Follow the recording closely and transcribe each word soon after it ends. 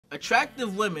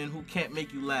Attractive women who can't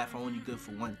make you laugh are only good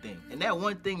for one thing. And that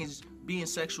one thing is being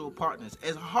sexual partners.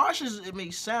 As harsh as it may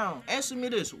sound, answer me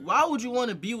this. Why would you want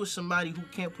to be with somebody who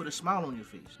can't put a smile on your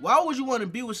face? Why would you want to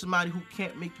be with somebody who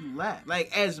can't make you laugh?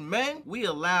 Like, as men, we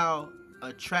allow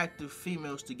attractive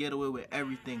females to get away with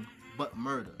everything but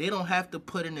murder. They don't have to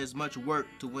put in as much work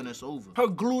to win us over. Her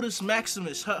gluteus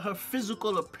maximus, her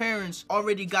physical appearance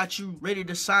already got you ready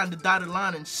to sign the dotted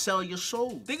line and sell your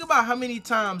soul. Think about how many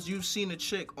times you've seen a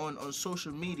chick on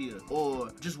social media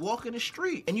or just walking the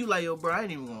street and you like, yo bro, I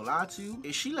ain't even gonna lie to you.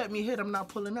 If she let me hit, I'm not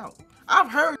pulling out.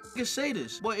 I've heard niggas say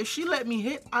this, but if she let me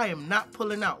hit, I am not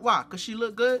pulling out. Why? Cause she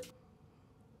look good?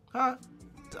 Huh?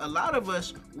 A lot of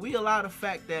us, we allow the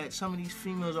fact that some of these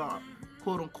females are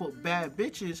quote unquote bad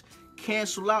bitches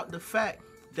cancel out the fact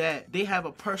that they have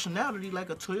a personality like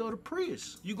a Toyota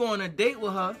Prius. You go on a date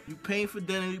with her, you paying for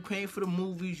dinner, you paying for the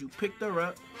movies, you picked her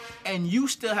up, and you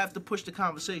still have to push the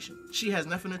conversation. She has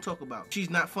nothing to talk about.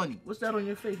 She's not funny. What's that on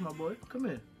your face, my boy? Come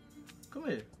here. Come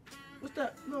here. What's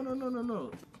that?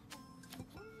 No.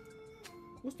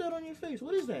 What's that on your face?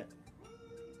 What is that?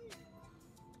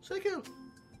 Second.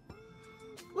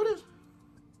 What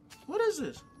is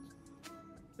this?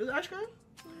 Is it ice cream?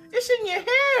 It's in your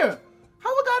hair. How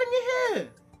it got in your hair?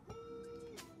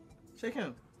 Shake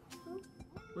him.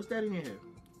 What's that in your hair?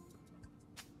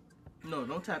 No,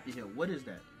 don't tap your hair. What is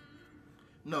that?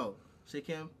 No, shake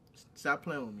him. Stop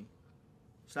playing with me.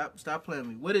 Stop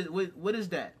playing with me. What is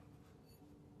that?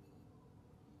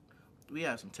 We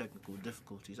have some technical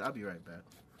difficulties. I'll be right back.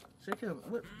 Shake him.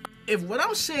 If what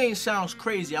I'm saying sounds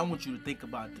crazy, I want you to think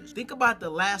about this. Think about the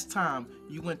last time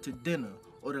you went to dinner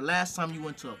or the last time you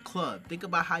went to a club. Think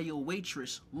about how your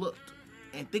waitress looked.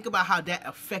 And think about how that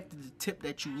affected the tip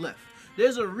that you left.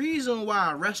 There's a reason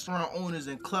why restaurant owners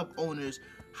and club owners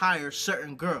hire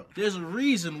certain girls. There's a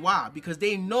reason why. Because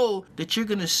they know that you're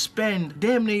gonna spend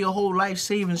damn near your whole life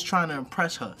savings trying to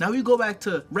impress her. Now we go back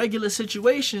to regular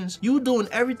situations. You doing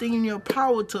everything in your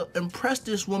power to impress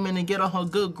this woman and get on her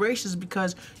good graces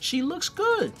because she looks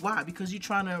good. Why? Because you're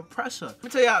trying to impress her.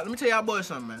 Let me tell y'all boys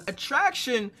something, man.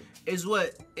 Attraction is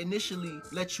what initially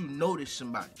lets you notice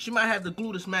somebody. She might have the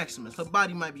gluteus maximus, her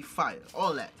body might be fire,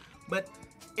 all that. But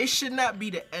it should not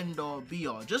be the end all be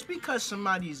all. Just because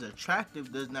somebody is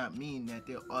attractive does not mean that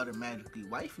they're automatically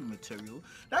wifey material.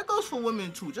 That goes for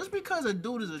women too. Just because a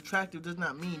dude is attractive does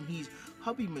not mean he's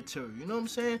hubby material. You know what I'm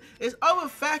saying? It's other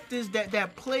factors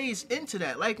that plays into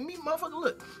that. Like me, motherfucker,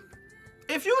 look.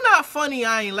 If you're not funny,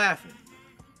 I ain't laughing.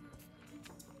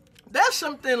 That's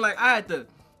something like I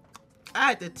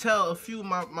had to tell a few of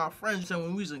my friends that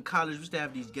when we was in college, we used to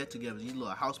have these get-togethers, these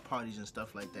little house parties and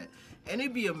stuff like that. And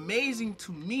it'd be amazing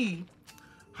to me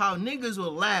how niggas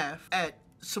will laugh at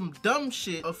some dumb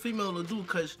shit a female will do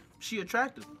because she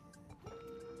attractive.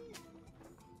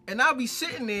 And I'll be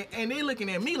sitting there and they looking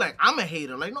at me like I'm a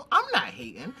hater. Like, no, I'm not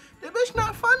hating. That bitch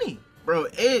not funny. Bro,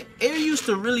 it used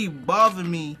to really bother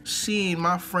me seeing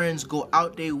my friends go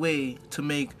out their way to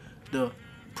make the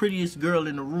prettiest girl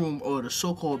in the room or the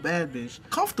so-called bad bitch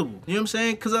comfortable. You know what I'm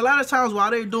saying? Because a lot of times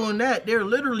while they're doing that, they're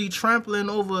literally trampling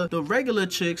over the regular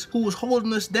chicks who was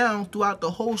holding us down throughout the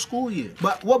whole school year.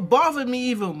 But what bothered me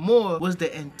even more was the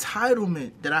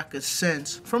entitlement that I could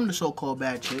sense from the so-called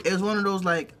bad chick. It was one of those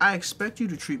like, I expect you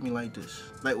to treat me like this.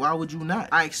 Like, why would you not?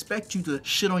 I expect you to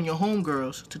shit on your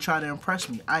homegirls to try to impress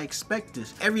me. I expect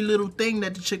this. Every little thing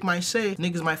that the chick might say,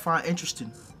 niggas might find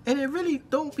interesting. And it really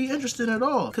don't be interesting at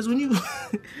all. Cause when you,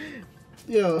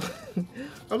 yo,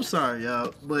 I'm sorry,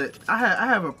 y'all, but I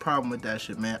have a problem with that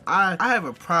shit, man. I have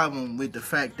a problem with the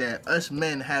fact that us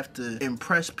men have to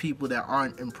impress people that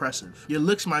aren't impressive. Your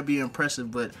looks might be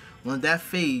impressive, but when that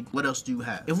fade, what else do you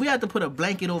have? If we had to put a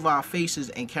blanket over our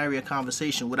faces and carry a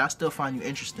conversation, would I still find you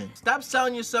interesting? Stop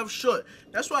selling yourself short.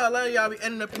 That's why a lot of y'all be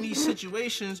ending up in these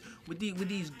situations with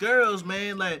these girls,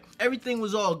 man. Like, everything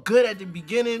was all good at the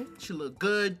beginning. She looked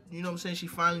good, you know what I'm saying? She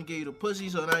finally gave you the pussy,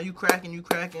 so now you cracking, you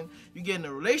get in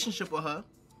a relationship with her.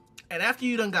 And after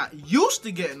you done got used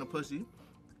to getting the pussy,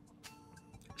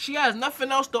 she has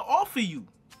nothing else to offer you.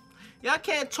 Y'all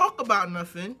can't talk about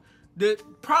nothing. The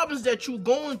problems that you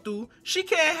going through, she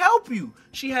can't help you.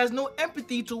 She has no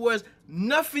empathy towards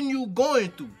nothing you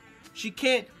going through. She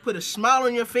can't put a smile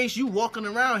on your face. You walking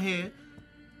around here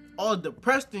all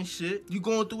depressed and shit. You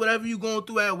going through whatever you going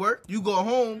through at work. You go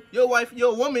home, your wife,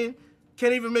 your woman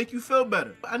can't even make you feel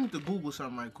better. I need to Google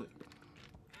something right quick.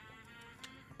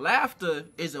 Laughter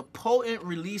is a potent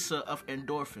releaser of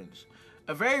endorphins.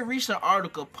 A very recent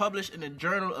article published in the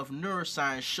Journal of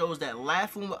Neuroscience shows that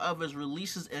laughing with others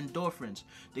releases endorphins,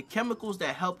 the chemicals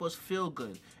that help us feel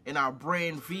good, in our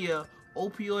brain via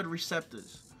opioid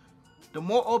receptors. The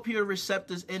more opioid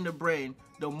receptors in the brain,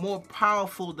 the more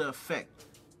powerful the effect.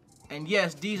 And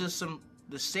yes, these are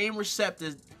the same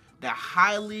receptors that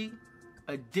highly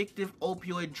addictive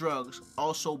opioid drugs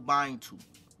also bind to.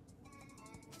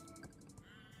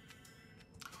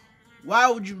 Why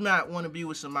would you not want to be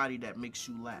with somebody that makes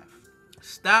you laugh?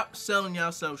 Stop selling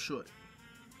yourself short.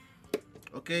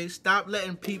 Okay? Stop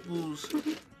letting people's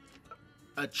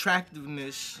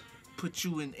attractiveness put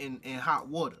you in hot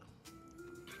water.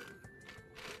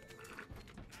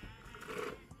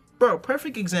 Bro,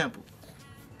 perfect example.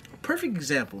 Perfect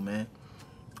example, man.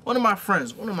 One of my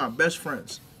friends, one of my best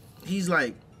friends, he's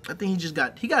like, I think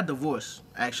he got divorced,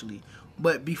 actually.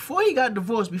 But before he got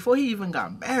divorced, before he even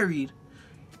got married,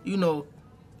 you know,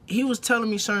 he was telling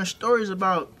me certain stories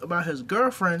about his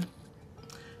girlfriend.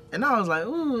 And I was like,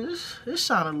 ooh, this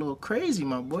sounded a little crazy,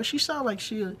 my boy. She sound like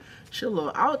she a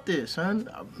little out there, son.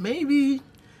 Maybe,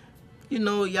 you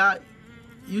know,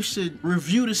 you should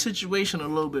review the situation a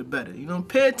little bit better. You know,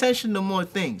 pay attention to more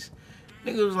things.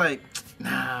 Nigga was like,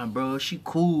 nah, bro, she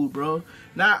cool, bro.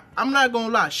 Now, I'm not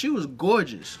gonna lie, she was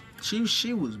gorgeous.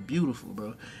 She was beautiful,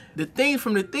 bro.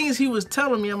 From the things he was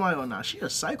telling me, I'm like, oh, nah, she a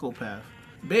psychopath.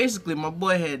 Basically, my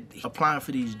boy had applying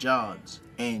for these jobs,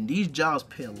 and these jobs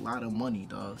pay a lot of money,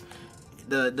 dog.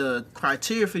 The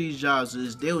criteria for these jobs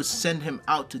is they would send him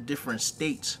out to different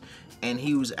states, and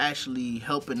he was actually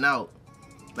helping out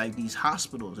like these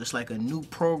hospitals. It's like a new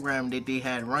program that they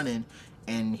had running,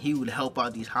 and he would help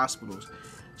out these hospitals.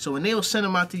 So when they would send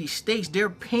him out to these states, they're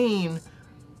paying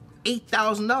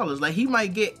 $8,000. Like, he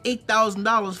might get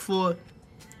 $8,000 for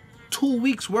 2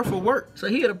 weeks worth of work. So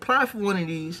he had applied for one of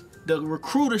these. The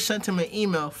recruiter sent him an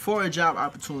email for a job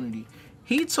opportunity.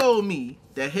 He told me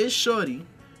that his shorty,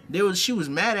 she was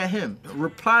mad at him,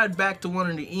 replied back to one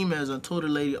of the emails and told the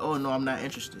lady, oh no, I'm not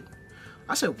interested.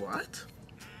 I said, what?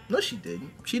 No, she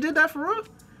didn't. She did that for real?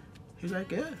 He's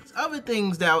like, yeah. There's other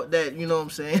things that you know what I'm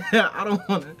saying. I don't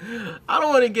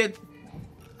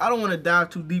want to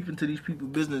dive too deep into these people's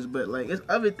business, but like, it's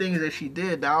other things that she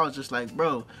did that I was just like,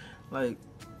 bro, like,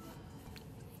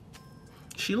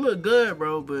 she looked good,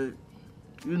 bro, but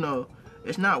you know,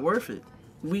 it's not worth it.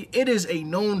 It is a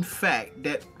known fact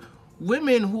that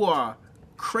women who are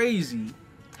crazy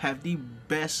have the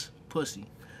best pussy.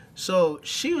 So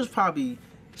she was probably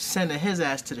sending his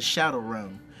ass to the shadow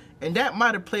realm. And that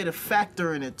might have played a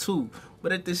factor in it too.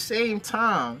 But at the same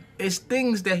time, it's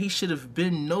things that he should have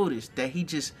been noticed that he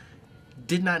just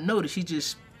did not notice. He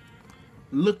just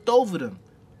looked over them.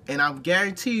 And I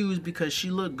guarantee you it's because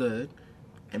she looked good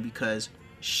and because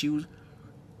she was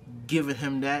giving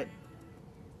him that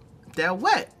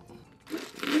wet.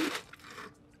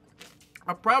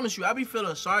 I promise you, I be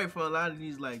feeling sorry for a lot of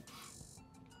these like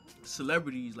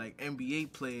celebrities, like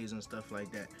NBA players and stuff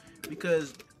like that,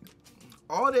 because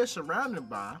all they're surrounded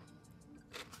by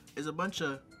is a bunch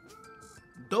of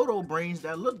dodo brains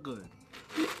that look good.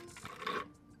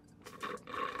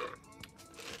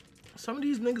 Some of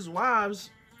these niggas'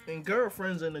 wives and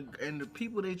girlfriends and the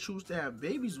people they choose to have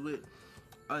babies with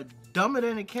are dumber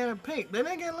than a can of paint. Then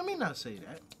again, let me not say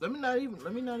that. Let me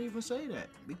not even say that,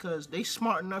 because they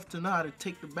smart enough to know how to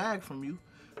take the bag from you.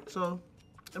 So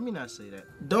let me not say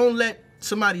that. Don't let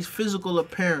somebody's physical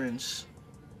appearance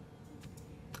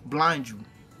blind you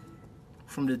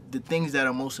from the things that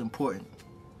are most important.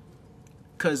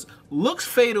 Because looks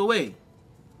fade away.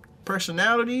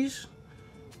 Personalities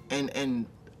and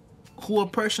who a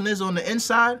person is on the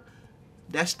inside,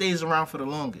 that stays around for the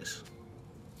longest.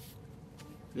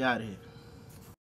 We out of here.